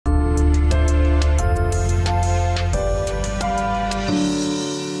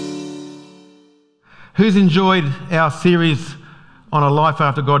Who's enjoyed our series on a life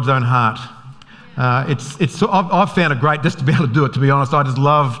after God's own heart? I've found it great just to be able to do it, to be honest. I just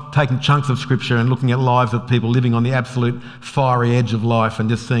love taking chunks of scripture and looking at lives of people living on the absolute fiery edge of life and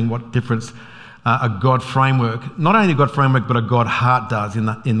just seeing what difference a God framework, not only a God framework, but a God heart does in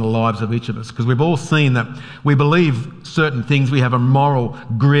the lives of each of us. Because we've all seen that we believe certain things, we have a moral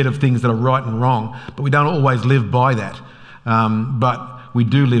grid of things that are right and wrong, but we don't always live by that. But we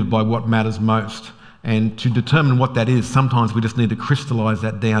do live by what matters most. And to determine what that is, sometimes we just need to crystallise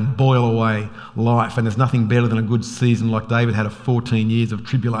that down, boil away life. And there's nothing better than a good season like David had of 14 years of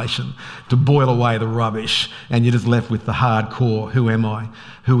tribulation to boil away the rubbish. And you're just left with the hardcore. Who am I?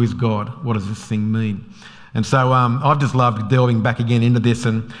 Who is God? What does this thing mean? And so I've just loved delving back again into this.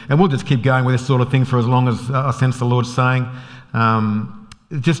 And we'll just keep going with this sort of thing for as long as I sense the Lord saying.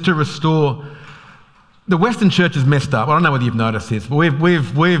 Just to restore... The Western church is messed up. I don't know whether you've noticed this, but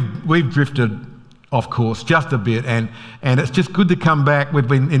we've drifted off course just a bit, and it's just good to come back. We've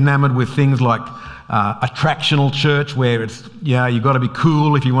been enamoured with things like attractional church, where it's you've got to be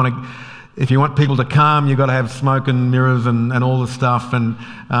cool if you want people to come. You've got to have smoke and mirrors and all the stuff. And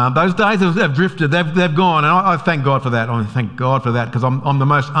those days have drifted. They've gone, and I thank God for that. I thank God for that, because I'm the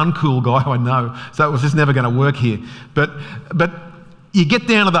most uncool guy I know. So it was just never going to work here. But you get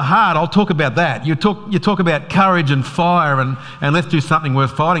down to the heart, I'll talk about that. You talk about courage and fire and let's do something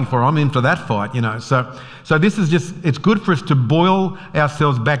worth fighting for. I'm in for that fight, So this is just, it's good for us to boil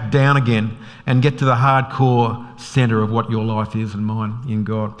ourselves back down again and get to the hardcore centre of what your life is and mine in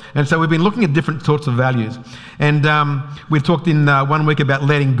God. And so we've been looking at different sorts of values. And we've talked in 1 week about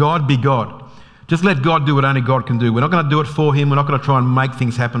letting God be God. Just let God do what only God can do. We're not going to do it for him. We're not going to try and make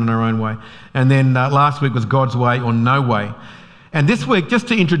things happen in our own way. And then last week was God's way or no way. And this week, just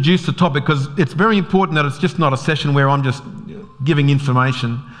to introduce the topic, because it's very important that it's just not a session where I'm just giving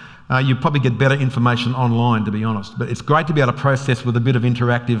information. You probably get better information online, to be honest. But it's great to be able to process with a bit of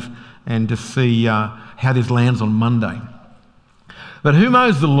interactive and just see how this lands on Monday. But who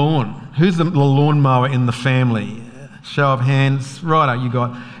mows the lawn? Who's the lawnmower in the family? Show of hands. Righto, you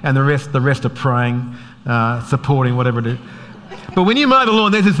got. And the rest are praying, supporting, whatever it is. But when you mow the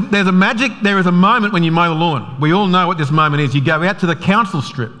lawn, there is a moment when you mow the lawn. We all know what this moment is. You go out to the council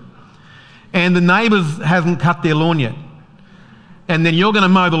strip and the neighbours hasn't cut their lawn yet. And then you're going to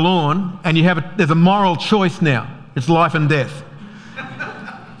mow the lawn and there's a moral choice now. It's life and death.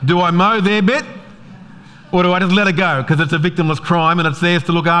 Do I mow their bit or do I just let it go because it's a victimless crime and it's theirs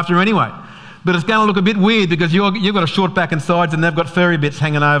to look after anyway? But it's going to look a bit weird because you've got a short back and sides and they've got furry bits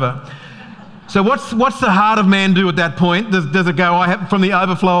hanging over. So what's the heart of man do at that point? Does it go, from the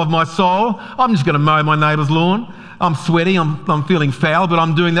overflow of my soul, I'm just going to mow my neighbour's lawn. I'm sweaty, I'm feeling foul, but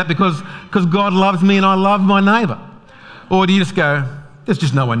I'm doing that because God loves me and I love my neighbour. Or do you just go, there's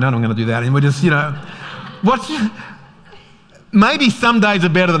just no way, I'm going to do that. And we're just, maybe some days are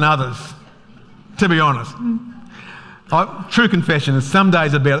better than others, to be honest. True confession is some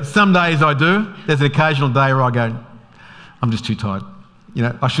days are better. Some days I do. There's an occasional day where I go, I'm just too tired.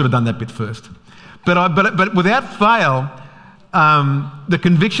 I should have done that bit first. But without fail, the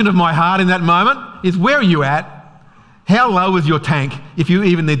conviction of my heart in that moment is, where are you at? How low is your tank, if you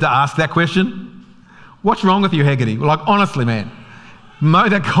even need to ask that question? What's wrong with you, Hegarty? Like, honestly, man, mow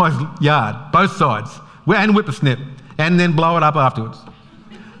that guy's yard, both sides, and whip a snip, and then blow it up afterwards.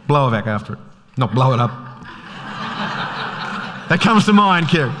 Blow it back after it. Not blow it up. That comes to mind,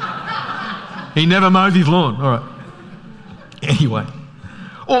 Kerry. He never mows his lawn. All right. Anyway.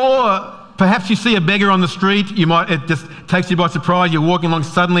 Or perhaps you see a beggar on the street, it just takes you by surprise, you're walking along,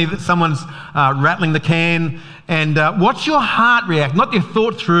 suddenly someone's rattling the can, and what's your heart react? Not your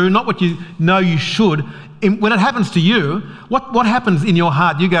thought through, not what you know you should. When it happens to you, what happens in your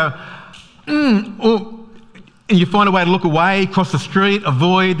heart? You go, and you find a way to look away, cross the street,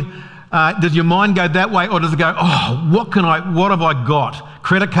 avoid. Does your mind go that way, or does it go, what have I got?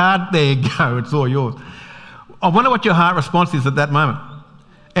 Credit card? There you go, it's all yours. I wonder what your heart response is at that moment.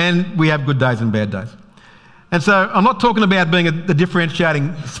 And we have good days and bad days. And so I'm not talking about being the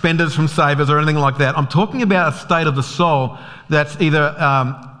differentiating spenders from savers or anything like that. I'm talking about a state of the soul that's either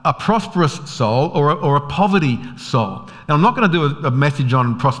a prosperous soul or a poverty soul. And I'm not going to do a message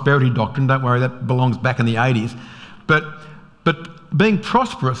on prosperity doctrine. Don't worry, that belongs back in the 80s. But being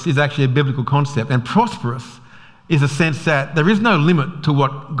prosperous is actually a biblical concept. And prosperous is a sense that there is no limit to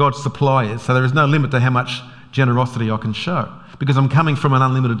what God's supply is. So there is no limit to how much generosity I can show, because I'm coming from an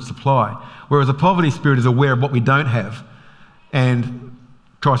unlimited supply. Whereas a poverty spirit is aware of what we don't have and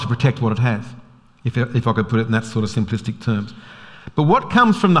tries to protect what it has, if I could put it in that sort of simplistic terms. But what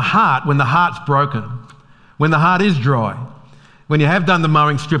comes from the heart when the heart's broken, when the heart is dry, When you have done the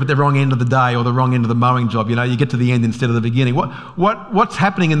mowing strip at the wrong end of the day or the wrong end of the mowing job, you get to the end instead of the beginning. What's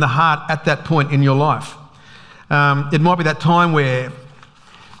happening in the heart at that point in your life? It might be that time where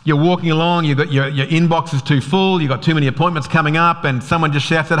you're walking along, you've got your inbox is too full, you've got too many appointments coming up, and someone just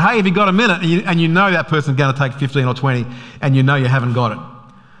shouts out, "Hey, have you got a minute?" And you know that person's going to take 15 or 20, and you know you haven't got it.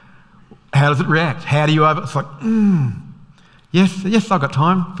 How does it react? How do you it's like, yes, I've got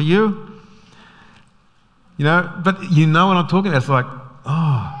time for you. But you know what I'm talking about. It's like,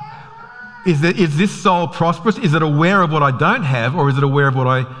 is this soul prosperous? Is it aware of what I don't have, or is it aware of what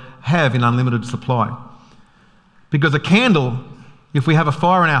I have in unlimited supply? Because a candle, if we have a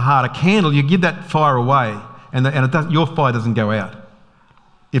fire in our heart, a candle, you give that fire away, and your fire doesn't go out.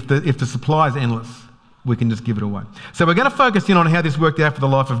 If the supply is endless, we can just give it away. So we're going to focus in on how this worked out for the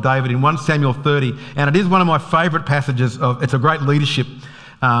life of David in 1 Samuel 30, and it is one of my favourite passages. It's a great leadership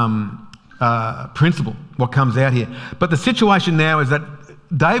principle, what comes out here. But the situation now is that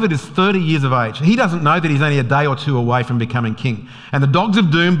David is 30 years of age. He doesn't know that he's only a day or two away from becoming king. And the dogs of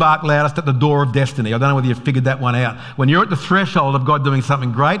doom bark loudest at the door of destiny. I don't know whether you've figured that one out. When you're at the threshold of God doing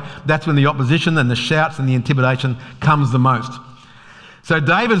something great, that's when the opposition and the shouts and the intimidation comes the most. So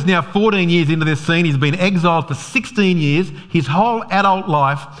David's now 14 years into this scene. He's been exiled for 16 years. His whole adult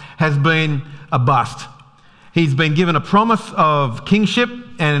life has been a bust. He's been given a promise of kingship,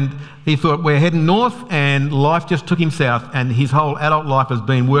 and he thought, we're heading north, and life just took him south, and his whole adult life has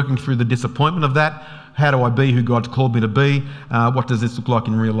been working through the disappointment of that. How do I be who God's called me to be? What does this look like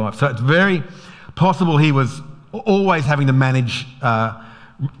in real life? So it's very possible he was always having to manage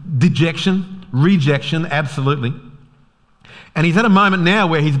dejection, rejection, absolutely. And he's at a moment now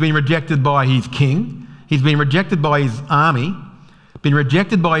where he's been rejected by his king, he's been rejected by his army, been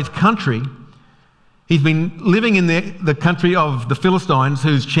rejected by his country. He's been living in the country of the Philistines,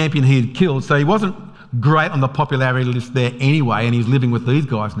 whose champion he had killed, so he wasn't great on the popularity list there anyway, and he's living with these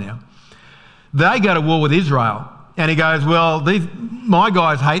guys now. They go to war with Israel, and he goes, well, my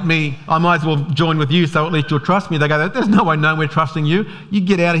guys hate me, I might as well join with you, so at least you'll trust me. They go, there's no way we're trusting you. You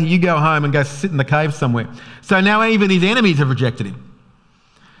get out of here, you go home and go sit in the cave somewhere. So now even his enemies have rejected him.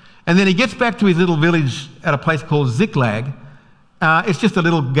 And then he gets back to his little village at a place called Ziklag. It's just a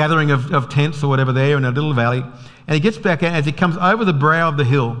little gathering of tents or whatever there in a little valley. And he gets back out, as he comes over the brow of the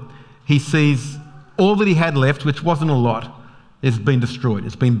hill, he sees all that he had left, which wasn't a lot, has been destroyed.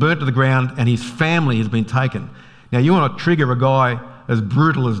 It's been burnt to the ground, and his family has been taken. Now, you want to trigger a guy as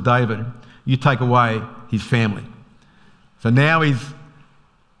brutal as David, you take away his family. So now he's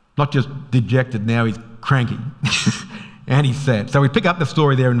not just dejected, now he's cranky and he's sad. So we pick up the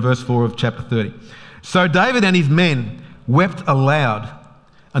story there in verse 4 of chapter 30. So David and his men wept aloud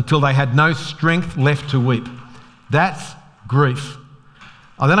until they had no strength left to weep. That's grief.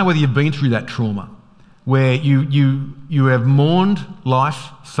 I don't know whether you've been through that trauma where you have mourned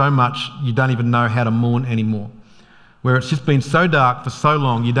life so much you don't even know how to mourn anymore, where it's just been so dark for so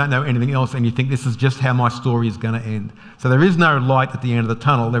long you don't know anything else, and you think this is just how my story is going to end. So there is no light at the end of the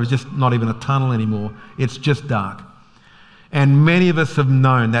tunnel. There is just not even a tunnel anymore. It's just dark. And many of us have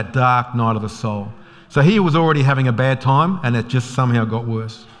known that dark night of the soul. So he was already having a bad time, and it just somehow got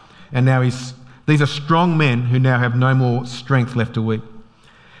worse. And now these are strong men who now have no more strength left to weep.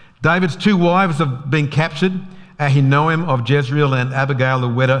 David's two wives have been captured, Ahinoam of Jezreel and Abigail, the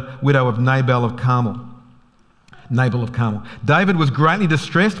widow of Nabal of Carmel. David was greatly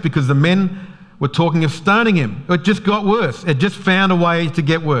distressed because the men were talking of stoning him. It just got worse. It just found a way to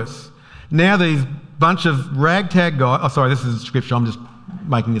get worse. Now these bunch of ragtag guys... this is scripture. I'm just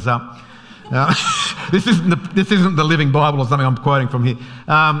making this up. This isn't the Living Bible or something I'm quoting from here.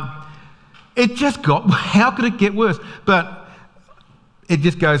 It just got... How could it get worse? But it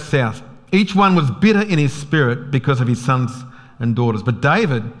just goes south. Each one was bitter in his spirit because of his sons and daughters. But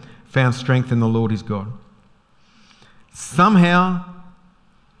David found strength in the Lord his God. Somehow,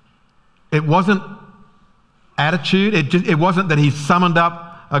 it wasn't attitude. It wasn't that he summoned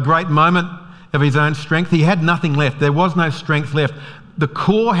up a great moment of his own strength. He had nothing left. There was no strength left. The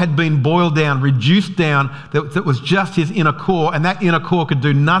core had been boiled down, reduced down. That was just his inner core, and that inner core could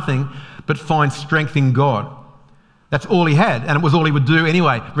do nothing but find strength in God. That's all he had, and it was all he would do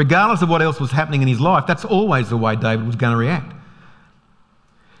anyway. Regardless of what else was happening in his life, that's always the way David was going to react.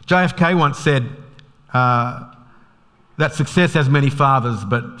 JFK once said that success has many fathers,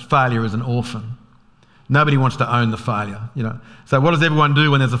 but failure is an orphan. Nobody wants to own the failure, So what does everyone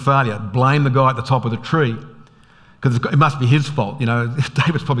do when there's a failure? Blame the guy at the top of the tree, because it must be his fault.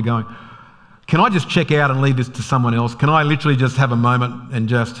 David's probably going, can I just check out and leave this to someone else? Can I literally just have a moment and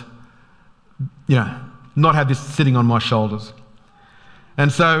just, not have this sitting on my shoulders?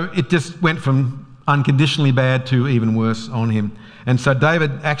 And so it just went from unconditionally bad to even worse on him. And so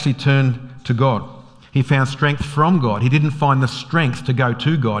David actually turned to God. He found strength from God. He didn't find the strength to go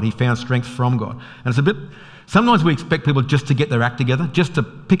to God. He found strength from God. And it's a bit... Sometimes we expect people just to get their act together, just to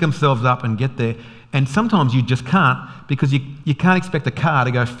pick themselves up and get there. And sometimes you just can't, because you can't expect a car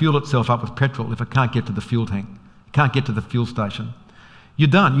to go fuel itself up with petrol if it can't get to the fuel tank. It can't get to the fuel station. You're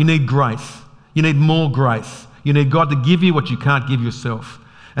done. You need grace. You need more grace. You need God to give you what you can't give yourself.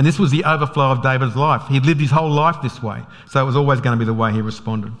 And this was the overflow of David's life. He lived his whole life this way. So it was always going to be the way he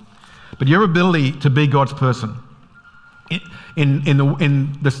responded. But your ability to be God's person, to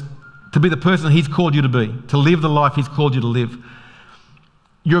be the person he's called you to be, to live the life he's called you to live,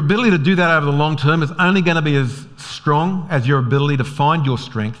 your ability to do that over the long term is only going to be as strong as your ability to find your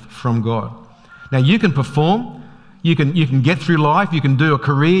strength from God. Now, you can perform, you can get through life, you can do a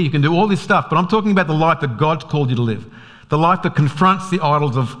career, you can do all this stuff, but I'm talking about the life that God's called you to live, the life that confronts the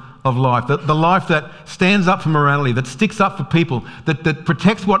idols of life, the life that stands up for morality, that sticks up for people, that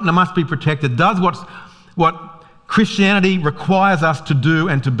protects what must be protected, does what Christianity requires us to do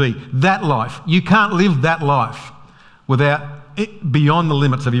and to be. That life. You can't live that life beyond the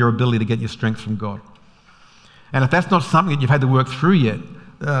limits of your ability to get your strength from God. And if that's not something that you've had to work through yet,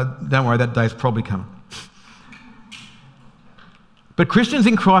 don't worry, that day's probably coming. But Christians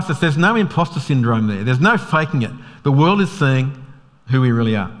in crisis, there's no imposter syndrome there. There's no faking it. The world is seeing who we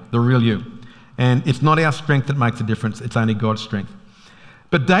really are, the real you. And it's not our strength that makes a difference, it's only God's strength.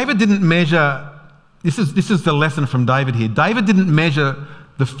 But David didn't measure, this is the lesson from David here. David didn't measure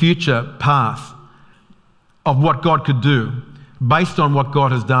the future path of what God could do based on what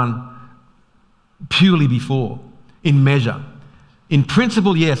God has done purely before, in measure. In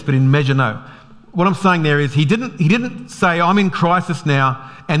principle, yes, but in measure, no. What I'm saying there is he didn't say, I'm in crisis now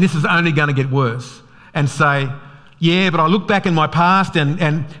and this is only going to get worse, and say, yeah, but I look back in my past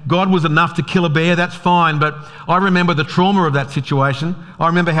and God was enough to kill a bear, that's fine, but I remember the trauma of that situation. I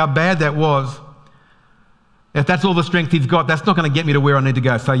remember how bad that was. If that's all the strength he's got, that's not going to get me to where I need to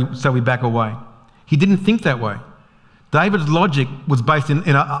go, so we back away. He didn't think that way. David's logic was based in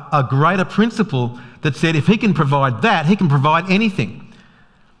a greater principle that said if he can provide that, he can provide anything.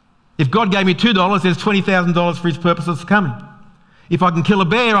 If God gave me $2, there's $20,000 for his purposes coming. If I can kill a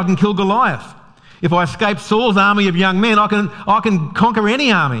bear, I can kill Goliath. If I escape Saul's army of young men, I can conquer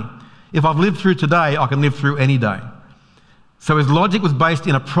any army. If I've lived through today, I can live through any day. So his logic was based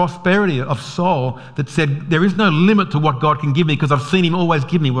in a prosperity of soul that said there is no limit to what God can give me because I've seen him always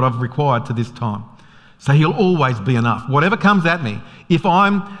give me what I've required to this time. So he'll always be enough. Whatever comes at me, if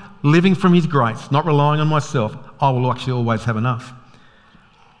I'm living from his grace, not relying on myself, I will actually always have enough.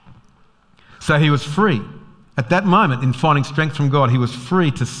 So he was free. At that moment, in finding strength from God, he was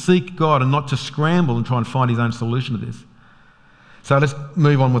free to seek God and not to scramble and try and find his own solution to this. So let's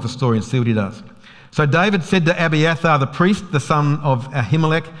move on with the story and see what he does. So David said to Abiathar the priest, the son of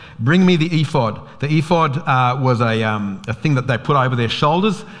Ahimelech, bring me the ephod. The ephod was a thing that they put over their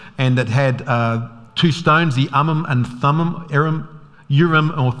shoulders, and it had two stones, the Urim and Thummim,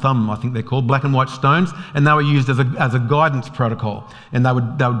 Urim or Thummim, I think they're called, black and white stones, and they were used as a guidance protocol. And they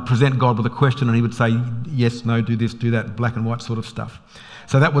would present God with a question, and he would say, yes, no, do this, do that, black and white sort of stuff.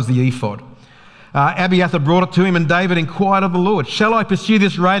 So that was the ephod. Abiathar brought it to him, and David inquired of the Lord, shall I pursue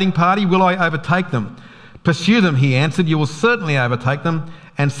this raiding party? Will I overtake them? Pursue them, he answered. You will certainly overtake them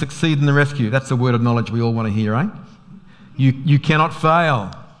and succeed in the rescue. That's the word of knowledge we all want to hear, eh? You cannot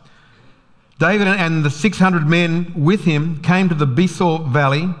fail. David and the 600 men with him came to the Besor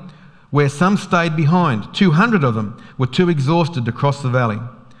Valley, where some stayed behind. 200 of them were too exhausted to cross the valley.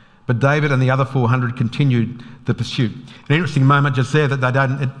 But David and the other 400 continued the pursuit. An interesting moment just there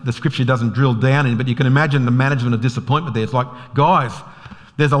that the scripture doesn't drill down in, but you can imagine the management of disappointment there. It's like, guys,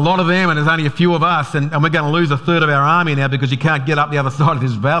 there's a lot of them and there's only a few of us, and we're going to lose a third of our army now because you can't get up the other side of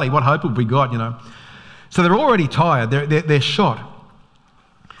this valley. What hope have we got, you know? So they're already tired. They're shot.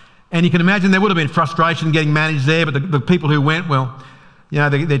 And you can imagine there would have been frustration getting managed there, but the people who went, well, you know,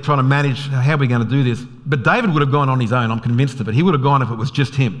 they're trying to manage, how are we going to do this? But David would have gone on his own, I'm convinced of it. He would have gone if it was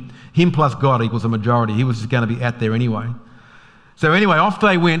just him. Him plus God equals a majority. He was just going to be out there anyway. So anyway, off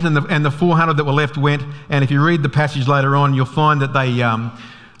they went, and the 400 that were left went, and if you read the passage later on, you'll find that they,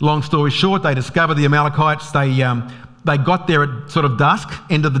 long story short, they discovered the Amalekites. They got there at sort of dusk,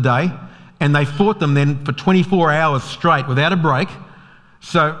 end of the day, and they fought them then for 24 hours straight without a break.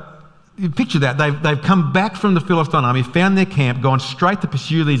 So you picture that. They've come back from the Philistine army, found their camp, gone straight to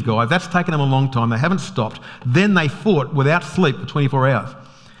pursue these guys. That's taken them a long time. They haven't stopped. Then they fought without sleep for 24 hours.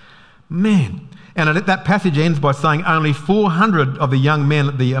 Man. And that passage ends by saying only 400 of the young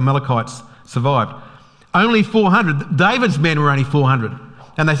men, the Amalekites, survived. Only 400. David's men were only 400.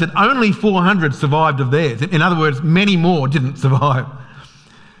 And they said only 400 survived of theirs. In other words, many more didn't survive.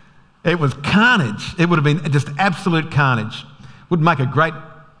 It was carnage. It would have been just absolute carnage. Would make a great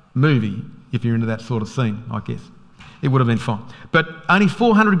movie if you're into that sort of scene, I guess. It would have been fine. But only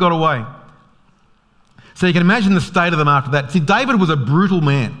 400 got away. So you can imagine the state of them after that. See, David was a brutal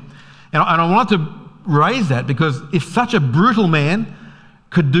man. And I wanted to raise that because if such a brutal man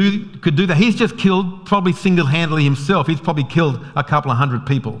could do that, he's just killed, probably single-handedly himself, he's probably killed a couple of hundred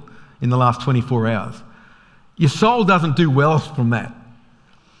people in the last 24 hours. Your soul doesn't do well from that.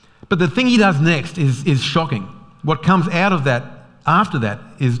 But the thing he does next is shocking. What comes out of that after that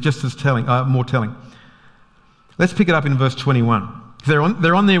is just as telling, more telling. Let's pick it up in verse 21. They're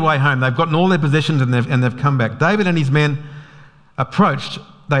on their way home. They've gotten all their possessions and they've come back. David and his men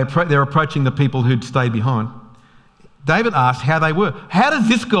they're approaching the people who'd stayed behind. David asked how they were. How does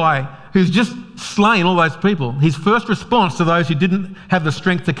this guy who's just slain all those people, his first response to those who didn't have the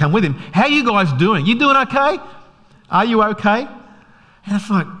strength to come with him, how are you guys doing? You doing okay? Are you okay? And it's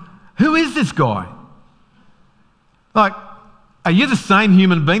like, who is this guy? Like, are you the same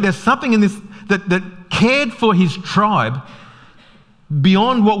human being? There's something in this that cared for his tribe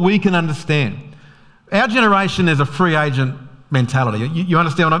beyond what we can understand. Our generation is a free agent mentality. You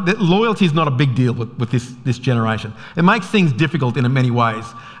understand? Loyalty is not a big deal with this generation. It makes things difficult in many ways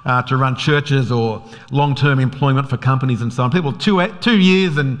to run churches or long-term employment for companies and so on. People, 2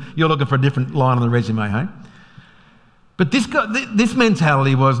 years and you're looking for a different line on the resume, hey? But this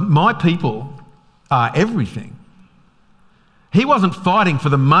mentality was, my people are everything. He wasn't fighting for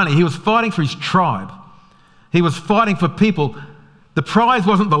the money. He was fighting for his tribe. He was fighting for people. The prize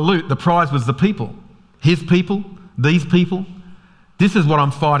wasn't the loot. The prize was the people. His people, these people. This is what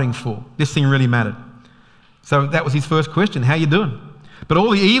I'm fighting for. This thing really mattered. So that was his first question. How you doing? But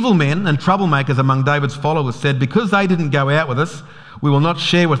all the evil men and troublemakers among David's followers said, because they didn't go out with us, we will not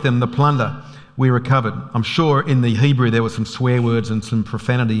share with them the plunder we recovered. I'm sure in the Hebrew there were some swear words and some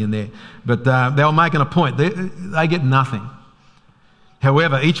profanity in there. But they were making a point. They get nothing.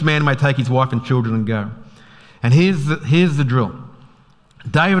 However, each man may take his wife and children and go. And here's the drill.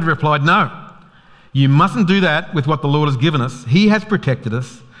 David replied, no, you mustn't do that with what the Lord has given us. He has protected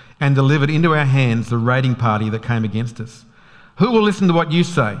us and delivered into our hands the raiding party that came against us. Who will listen to what you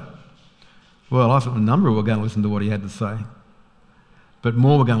say? Well, I thought a number were going to listen to what he had to say. But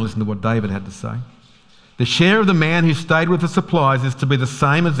more were going to listen to what David had to say. The share of the man who stayed with the supplies is to be the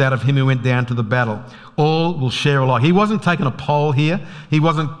same as that of him who went down to the battle. All will share alike. He wasn't taking a poll here. He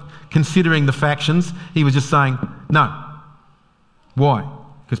wasn't considering the factions. He was just saying, no. Why?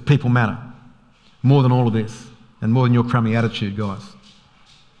 Because people matter. More than all of this. And more than your crummy attitude, guys.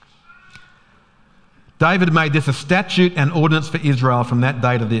 David made this a statute and ordinance for Israel from that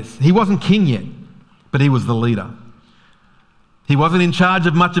day to this. He wasn't king yet, but he was the leader. He wasn't in charge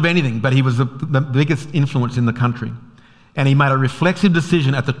of much of anything, but he was the biggest influence in the country. And he made a reflexive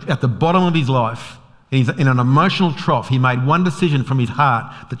decision at the bottom of his life. In an emotional trough, he made one decision from his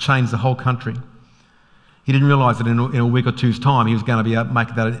heart that changed the whole country. He didn't realise that in a week or two's time, he was going to be able to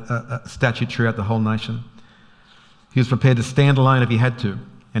make that a statute throughout the whole nation. He was prepared to stand alone if he had to,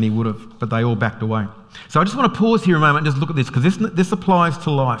 and he would have, but they all backed away. So I just want to pause here a moment and just look at this, because this applies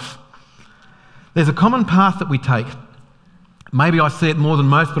to life. There's a common path that we take. Maybe I see it more than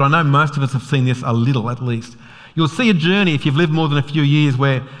most, but I know most of us have seen this a little at least. You'll see a journey, if you've lived more than a few years,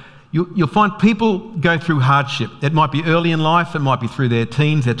 where you'll find people go through hardship. It might be early in life, it might be through their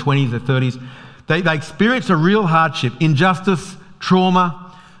teens, their 20s, their 30s. They experience a real hardship, injustice,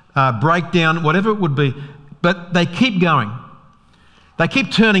 trauma, breakdown, whatever it would be, but they keep going. They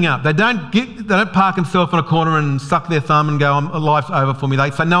keep turning up. They don't park themselves in a corner and suck their thumb and go, life's over for me.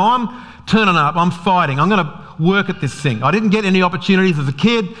 They say, no, I'm turning up, I'm fighting, I'm going to work at this thing. I didn't get any opportunities as a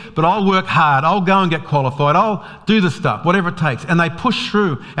kid, but I'll work hard, I'll go and get qualified, I'll do the stuff, whatever it takes. And they push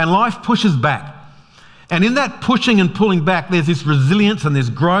through, and life pushes back. And in that pushing and pulling back, there's this resilience and there's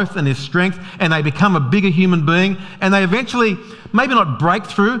growth and there's strength, and they become a bigger human being, and they eventually, maybe not break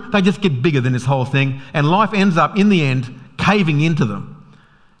through, they just get bigger than this whole thing, and life ends up, in the end, caving into them.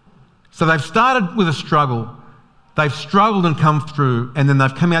 So they've started with a struggle, they've struggled and come through, and then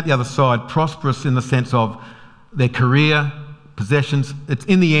they've come out the other side prosperous in the sense of their career, possessions. It's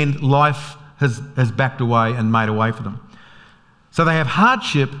in the end, life has backed away and made a way for them. So they have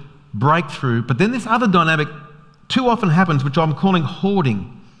hardship, breakthrough, but then this other dynamic too often happens, which I'm calling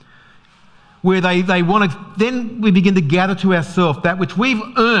hoarding, where they want to, then we begin to gather to ourselves that which we've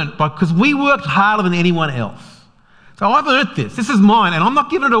earned because we worked harder than anyone else. So I've earned this is mine, and I'm not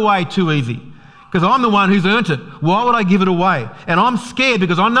giving it away too easy. because I'm the one who's earned it. Why would I give it away? And I'm scared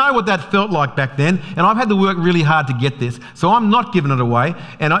because I know what that felt like back then, and I've had to work really hard to get this, so I'm not giving it away.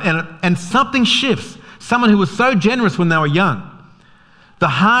 And something shifts. Someone who was so generous when they were young, the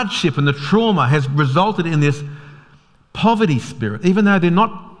hardship and the trauma has resulted in this poverty spirit, even though they're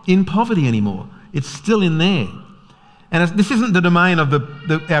not in poverty anymore. It's still in there. And this isn't the domain of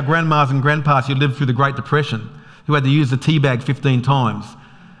our grandmas and grandpas who lived through the Great Depression, who had to use the tea bag 15 times,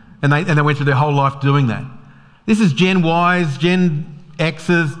 and they went through their whole life doing that. This is Gen Ys, Gen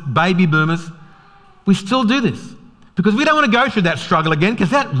Xs, baby boomers. We still do this because we don't want to go through that struggle again,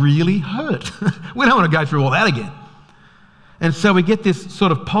 because that really hurt. We don't want to go through all that again. And so we get this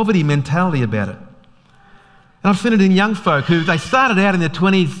sort of poverty mentality about it. And I've seen it in young folk who they started out in their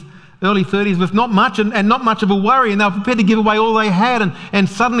 20s, early 30s with not much and not much of a worry, and they were prepared to give away all they had, and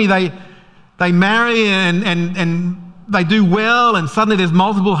suddenly they marry and they do well, and suddenly there's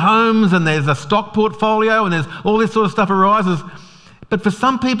multiple homes and there's a stock portfolio and there's all this sort of stuff arises. But for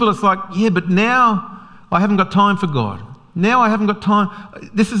some people it's like, yeah, but now I haven't got time for God. Now I haven't got time.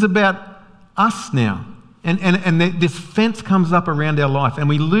 This is about us now. And this fence comes up around our life, and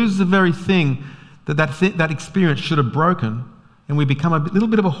we lose the very thing that experience should have broken, and we become a little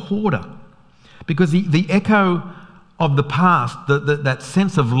bit of a hoarder. Because the echo of the past, that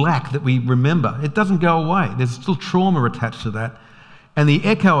sense of lack that we remember, it doesn't go away. There's still trauma attached to that. And the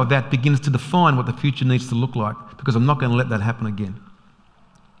echo of that begins to define what the future needs to look like, because I'm not going to let that happen again.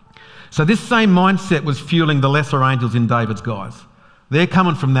 So this same mindset was fueling the lesser angels in David's guys. They're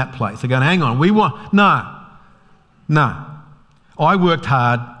coming from that place. They're going, hang on, no. I worked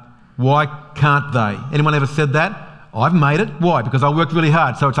hard. Why can't they? Anyone ever said that? I've made it. Why? Because I worked really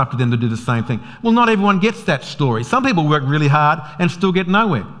hard, so it's up to them to do the same thing. Well, not everyone gets that story. Some people work really hard and still get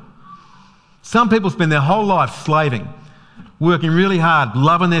nowhere. Some people spend their whole life slaving, working really hard,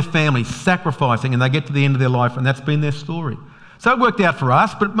 loving their family, sacrificing, and they get to the end of their life, and that's been their story. So it worked out for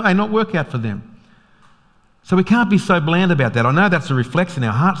us, but it may not work out for them. So we can't be so bland about that. I know that's a reflex in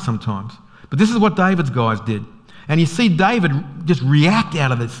our hearts sometimes, but this is what David's guys did. And you see David just react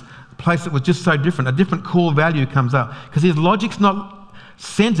out of this place that was just so different. A different core value comes up because his logic's not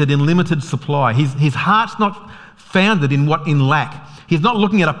centred in limited supply. His heart's not founded in lack. He's not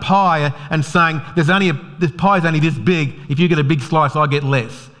looking at a pie and saying, this pie's only this big. If you get a big slice, I get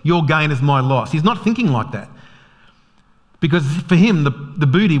less. Your gain is my loss. He's not thinking like that. Because for him, the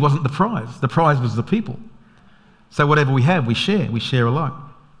booty wasn't the prize. The prize was the people. So whatever we have, we share alike.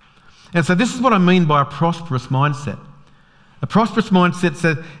 And so this is what I mean by a prosperous mindset. A prosperous mindset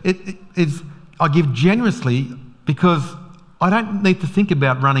says, I give generously because I don't need to think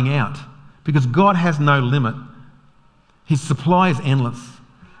about running out, because God has no limit. His supply is endless.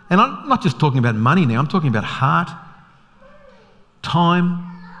 And I'm not just talking about money now, I'm talking about heart, time,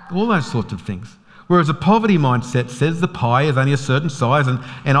 all those sorts of things. Whereas a poverty mindset says the pie is only a certain size and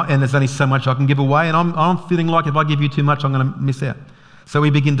there's only so much I can give away, and I'm feeling like if I give you too much, I'm going to miss out. So we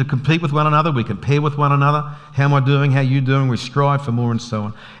begin to compete with one another, we compare with one another. How am I doing? How are you doing? We strive for more and so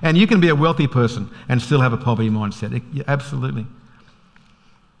on. And you can be a wealthy person and still have a poverty mindset. Absolutely.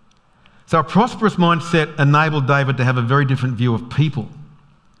 So a prosperous mindset enabled David to have a very different view of people.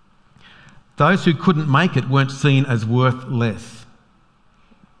 Those who couldn't make it weren't seen as worth less.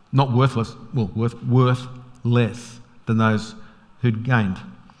 Not worthless, well, worth less than those who'd gained.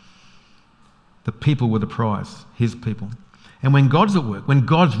 The people were the prize, his people. And when God's at work, when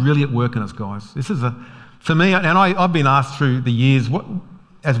God's really at work in us, guys, this is for me, and I've been asked through the years,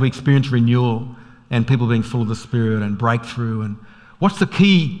 as we experience renewal and people being full of the Spirit and breakthrough, and what's the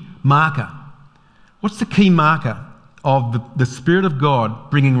key marker? What's the key marker of the Spirit of God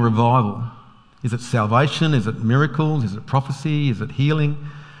bringing revival? Is it salvation? Is it miracles? Is it prophecy? Is it healing?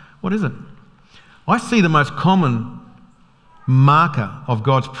 What is it? I see the most common marker of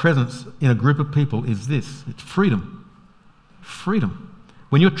God's presence in a group of people is this. It's freedom. Freedom.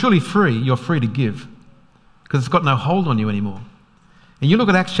 When you're truly free, you're free to give because it's got no hold on you anymore. And you look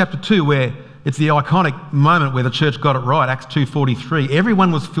at Acts chapter 2 where it's the iconic moment where the church got it right, Acts 2:43.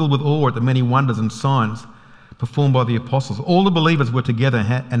 Everyone was filled with awe at the many wonders and signs performed by the apostles. All the believers were together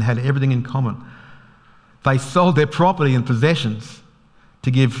and had everything in common. They sold their property and possessions to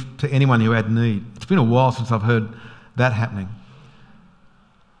give to anyone who had need. It's been a while since I've heard that happening.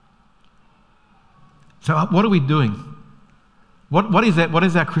 So what are we doing? What is that? What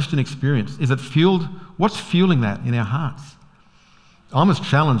is our Christian experience? Is it fueled? What's fueling that in our hearts? I'm as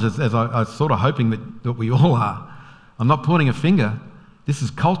challenged as I'm sort of hoping that we all are. I'm not pointing a finger. This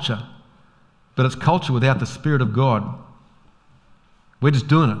is culture. But it's culture without the Spirit of God. We're just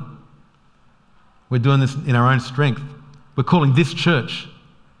doing it. We're doing this in our own strength. We're calling this church.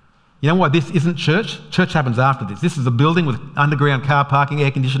 You know why this isn't church? Church happens after this. This is a building with underground car parking,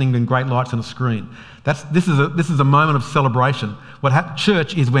 air conditioning and great lights and a screen. This is a moment of celebration.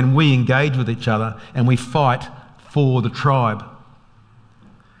 Church is when we engage with each other and we fight for the tribe.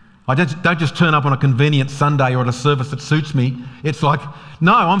 I don't just turn up on a convenient Sunday or at a service that suits me. It's like,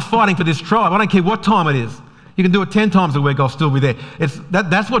 no, I'm fighting for this tribe. I don't care what time it is. You can do it 10 times a week, I'll still be there.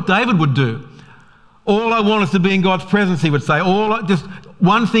 That's what David would do. All I want is to be in God's presence, he would say. Just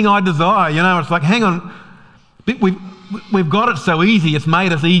one thing I desire, it's like, hang on, we've got it so easy, it's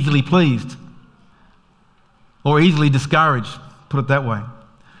made us easily pleased or easily discouraged, put it that way.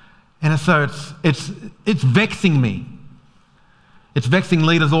 And so it's vexing me. It's vexing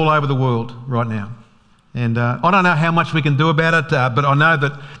leaders all over the world right now. And I don't know how much we can do about it, but I know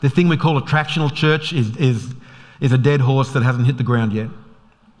that the thing we call attractional church is a dead horse that hasn't hit the ground yet.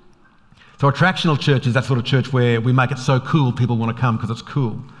 So attractional church is that sort of church where we make it so cool people want to come because it's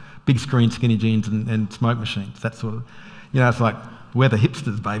cool. Big screen, skinny jeans and smoke machines. That sort of, it's like, we're the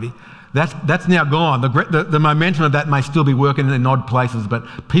hipsters, baby. That's now gone. The momentum of that may still be working in odd places, but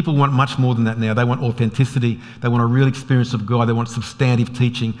people want much more than that now. They want authenticity. They want a real experience of God. They want substantive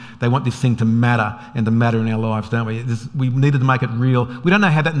teaching. They want this thing to matter and to matter in our lives, don't we? We needed to make it real. We don't know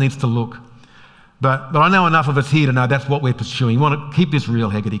how that needs to look. But I know enough of us here to know that's what we're pursuing. We want to keep this real,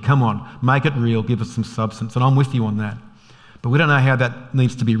 Haggerty. Come on, make it real, give us some substance. And I'm with you on that. But we don't know how that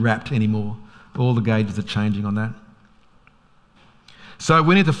needs to be wrapped anymore. All the gauges are changing on that. So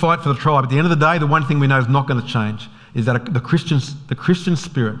we need to fight for the tribe. At the end of the day, the one thing we know is not going to change is that the Christian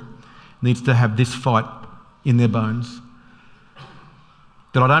spirit needs to have this fight in their bones.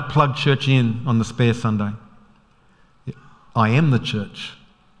 That I don't plug church in on the spare Sunday. I am the church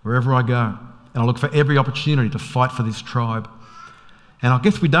wherever I go. And I look for every opportunity to fight for this tribe. And I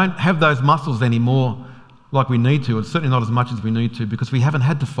guess we don't have those muscles anymore like we need to, and certainly not as much as we need to, because we haven't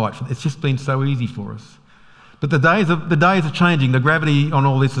had to fight for it. It's just been so easy for us. But the days are changing. The gravity on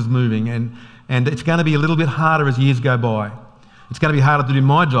all this is moving, and it's going to be a little bit harder as years go by. It's going to be harder to do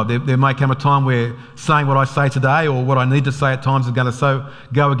my job. There may come a time where saying what I say today or what I need to say at times is going to so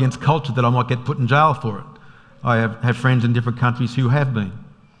go against culture that I might get put in jail for it. I have friends in different countries who have been.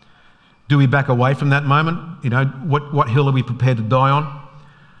 Do we back away from that moment? What hill are we prepared to die on?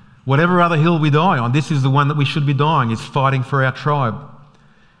 Whatever other hill we die on, this is the one that we should be dying, is fighting for our tribe.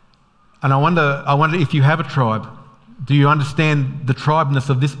 And I wonder if you have a tribe, do you understand the tribeness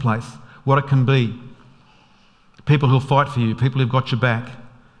of this place, what it can be? People who'll fight for you, people who've got your back,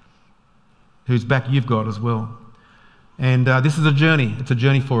 whose back you've got as well. And this is a journey. It's a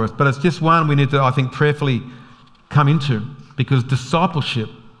journey for us. But it's just one we need to, I think, prayerfully come into, because discipleship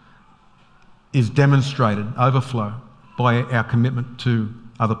is demonstrated, overflow, by our commitment to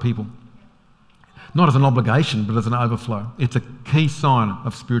other people. Not as an obligation, but as an overflow. It's a key sign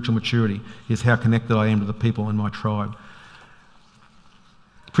of spiritual maturity, is how connected I am to the people in my tribe.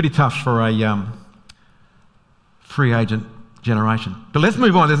 Pretty tough for a free agent generation. But let's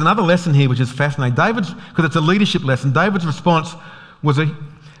move on. There's another lesson here which is fascinating. Because it's a leadership lesson, David's response was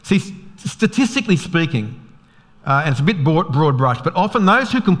statistically speaking, and it's a bit broad brush, but often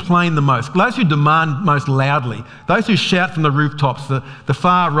those who complain the most, those who demand most loudly, those who shout from the rooftops, the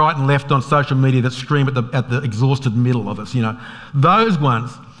far right and left on social media that scream at the exhausted middle of us, those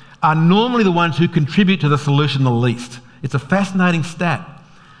ones are normally the ones who contribute to the solution the least. It's a fascinating stat.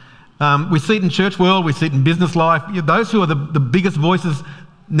 We see it in church world, we see it in business life. Those who are the biggest voices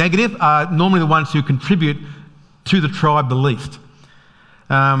negative are normally the ones who contribute to the tribe the least.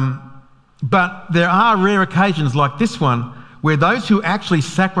 But there are rare occasions like this one where those who actually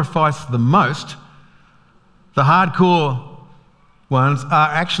sacrifice the most, the hardcore ones, are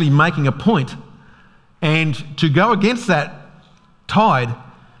actually making a point. And to go against that tide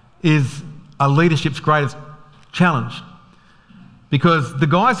is a leadership's greatest challenge. Because the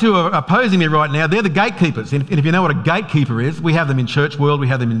guys who are opposing me right now, they're the gatekeepers. And if you know what a gatekeeper is, we have them in church world, we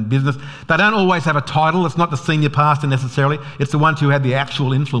have them in business. They don't always have a title. It's not the senior pastor necessarily. It's the ones who have the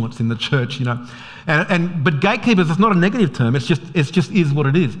actual influence in the church, But gatekeepers is not a negative term. It's just is what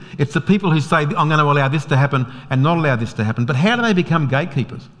it is. It's the people who say, I'm going to allow this to happen and not allow this to happen. But how do they become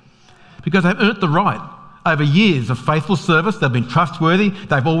gatekeepers? Because they've earned the right. Over years of faithful service, they've been trustworthy.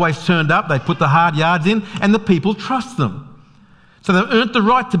 They've always turned up. They've put the hard yards in, and the people trust them. So they've earned the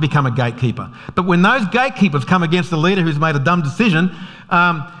right to become a gatekeeper. But when those gatekeepers come against a leader who's made a dumb decision,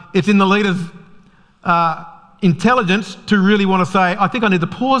 it's in the leader's intelligence to really want to say, I think I need to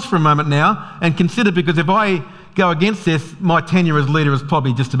pause for a moment now and consider, because if I go against this, my tenure as leader is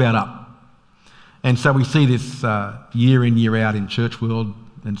probably just about up. And so we see this year in, year out in church world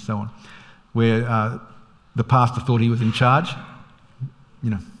and so on, where the pastor thought he was in charge.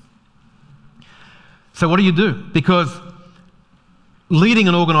 So what do you do? Because leading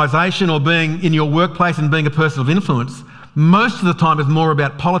an organisation or being in your workplace and being a person of influence, most of the time is more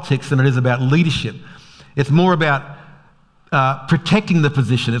about politics than it is about leadership. It's more about protecting the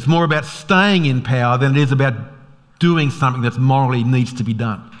position. It's more about staying in power than it is about doing something that morally needs to be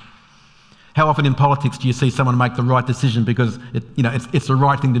done. How often in politics do you see someone make the right decision because it's the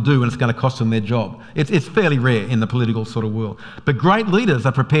right thing to do and it's going to cost them their job? It's fairly rare in the political sort of world. But great leaders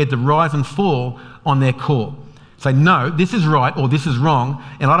are prepared to rise and fall on their call. Say, no, this is right or this is wrong,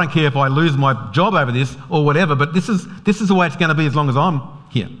 and I don't care if I lose my job over this or whatever, but this is the way it's going to be as long as I'm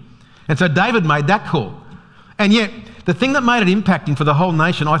here. And so David made that call. And yet, the thing that made it impacting for the whole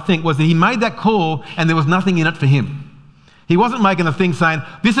nation, I think, was that he made that call and there was nothing in it for him. He wasn't making a thing saying,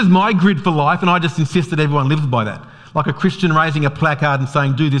 this is my grid for life and I just insist that everyone lives by that. Like a Christian raising a placard and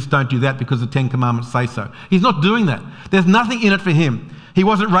saying, do this, don't do that because the 10 Commandments say so. He's not doing that. There's nothing in it for him. He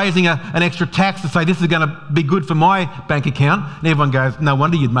wasn't raising an extra tax to say, this is going to be good for my bank account. And everyone goes, no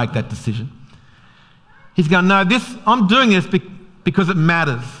wonder you'd make that decision. He's going, no, I'm doing this because it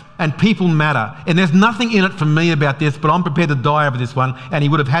matters and people matter. And there's nothing in it for me about this, but I'm prepared to die over this one. And he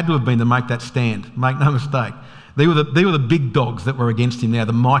would have had to have been to make that stand. Make no mistake. They were the big dogs that were against him now,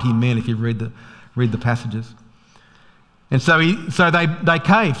 the mighty men, if you read the passages. And so they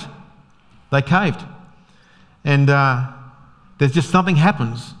caved. They caved. And there's just something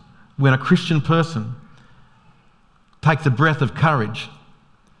happens when a Christian person takes a breath of courage,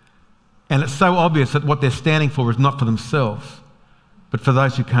 and it's so obvious that what they're standing for is not for themselves, but for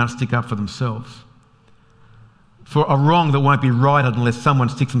those who can't stick up for themselves. For a wrong that won't be righted unless someone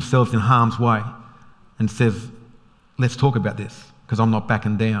sticks themselves in harm's way and says, let's talk about this, because I'm not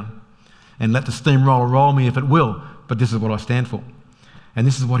backing down. And let the steamroller roll me if it will, but this is what I stand for. And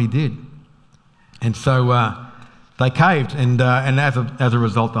this is what he did. And so they caved, and as a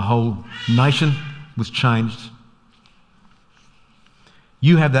result, the whole nation was changed.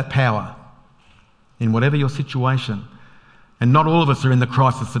 You have that power in whatever your situation. And not all of us are in the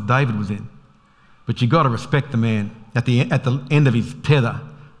crisis that David was in. But you've got to respect the man. At the end of his tether,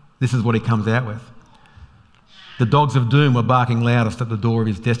 this is what he comes out with. The dogs of doom were barking loudest at the door of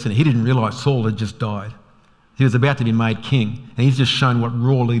his destiny. He didn't realise Saul had just died. He was about to be made king, and he's just shown what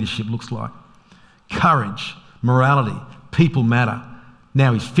raw leadership looks like. Courage, morality, people matter.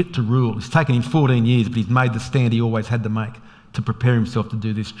 Now he's fit to rule. It's taken him 14 years, but he's made the stand he always had to make to prepare himself to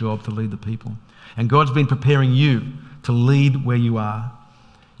do this job, to lead the people. And God's been preparing you to lead where you are.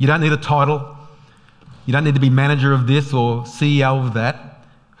 You don't need a title. You don't need to be manager of this or CEO of that.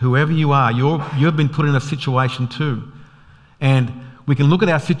 Whoever you are, you've been put in a situation too. And we can look at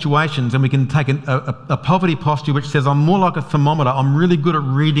our situations and we can take a poverty posture which says, I'm more like a thermometer. I'm really good at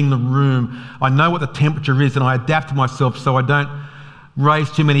reading the room. I know what the temperature is and I adapt myself so I don't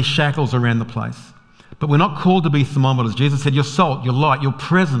raise too many shackles around the place. But we're not called to be thermometers. Jesus said, your salt, your light, your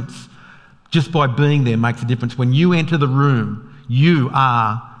presence, just by being there makes a difference. When you enter the room, you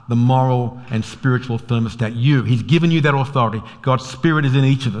are the moral and spiritual thermostat. He's given you that authority. God's Spirit is in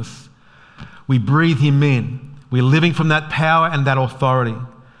each of us. We breathe him in. We're living from that power and that authority.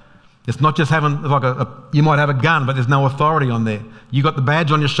 It's not just having you might have a gun, but there's no authority on there. You got the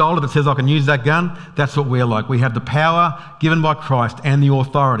badge on your shoulder that says I can use that gun. That's what we're like. We have the power given by Christ and the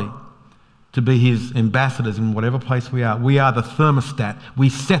authority to be his ambassadors in whatever place we are. We are the thermostat. We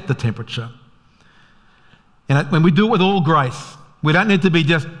set the temperature. And when we do it with all grace, we don't need to be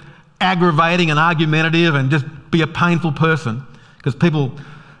just aggravating and argumentative and just be a painful person, because people,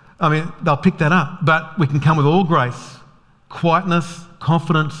 they'll pick that up. But we can come with all grace, quietness,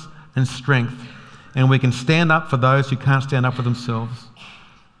 confidence and strength, and we can stand up for those who can't stand up for themselves.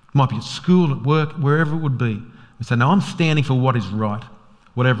 It might be at school, at work, wherever it would be. We say, no, I'm standing for what is right,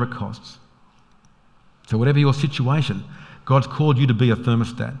 whatever it costs. So whatever your situation, God's called you to be a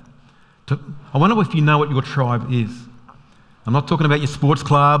thermostat. I wonder if you know what your tribe is. I'm not talking about your sports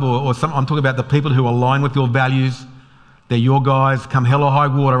club or some. I'm talking about the people who align with your values. They're your guys. Come hell or high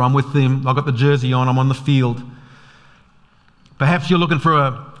water, I'm with them. I've got the jersey on. I'm on the field. Perhaps you're looking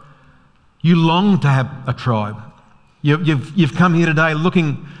you long to have a tribe. You've come here today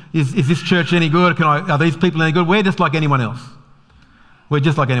looking, is this church any good? Are these people any good? We're just like anyone else. We're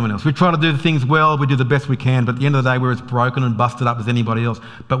just like anyone else. We try to do things well, we do the best we can, but at the end of the day, we're as broken and busted up as anybody else.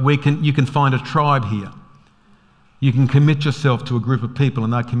 But you can find a tribe here. You can commit yourself to a group of people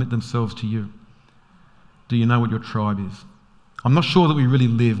and they commit themselves to you. Do you know what your tribe is? I'm not sure that we really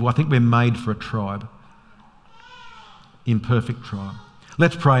live. Well, I think we're made for a tribe. Imperfect tribe.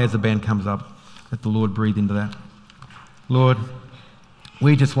 Let's pray as the band comes up. Let the Lord breathe into that. Lord,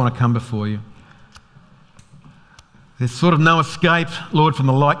 we just want to come before you. There's sort of no escape, Lord, from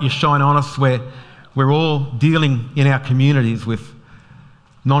the light you shine on us. we're all dealing in our communities with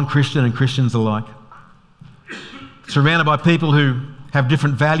non-Christian and Christians alike, surrounded by people who have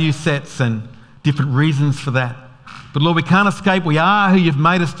different value sets and different reasons for that. But Lord, we can't escape. We are who you've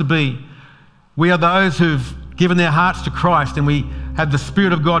made us to be. We are those who've given their hearts to Christ, and we have the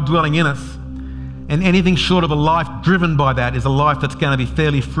Spirit of God dwelling in us. And anything short of a life driven by that is a life that's going to be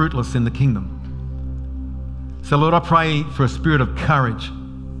fairly fruitless in the kingdom. So Lord, I pray for a spirit of courage.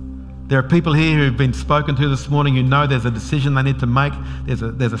 There are people here who've been spoken to this morning who know there's a decision they need to make, there's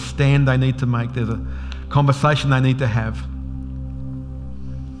a stand they need to make, there's a conversation they need to have.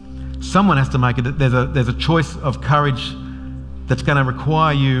 Someone has to make it. There's a choice of courage that's going to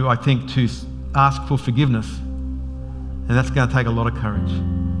require you, I think, to ask for forgiveness. And that's going to take a lot of courage.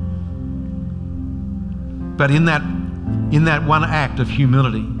 But in that one act of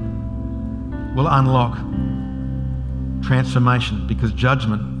humility will unlock transformation, because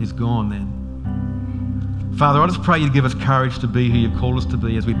judgment is gone then. Father, I just pray you give us courage to be who you've called us to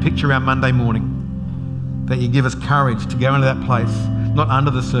be as we picture our Monday morning, that you give us courage to go into that place, not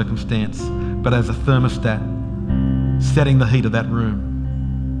under the circumstance, but as a thermostat, setting the heat of that room.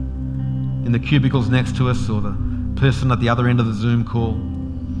 In the cubicles next to us, or the person at the other end of the Zoom call,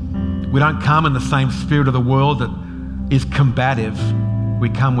 we don't come in the same spirit of the world that is combative. We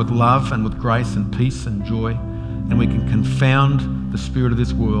come with love and with grace and peace and joy, and we can confound the spirit of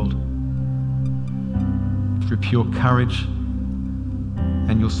this world through pure courage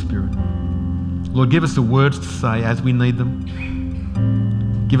and your Spirit. Lord, give us the words to say as we need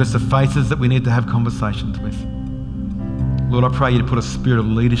them. Give us the faces that we need to have conversations with. Lord, I pray you to put a spirit of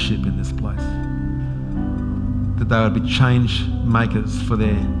leadership in this place, that they would be change makers for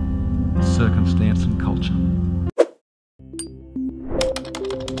their circumstance and culture.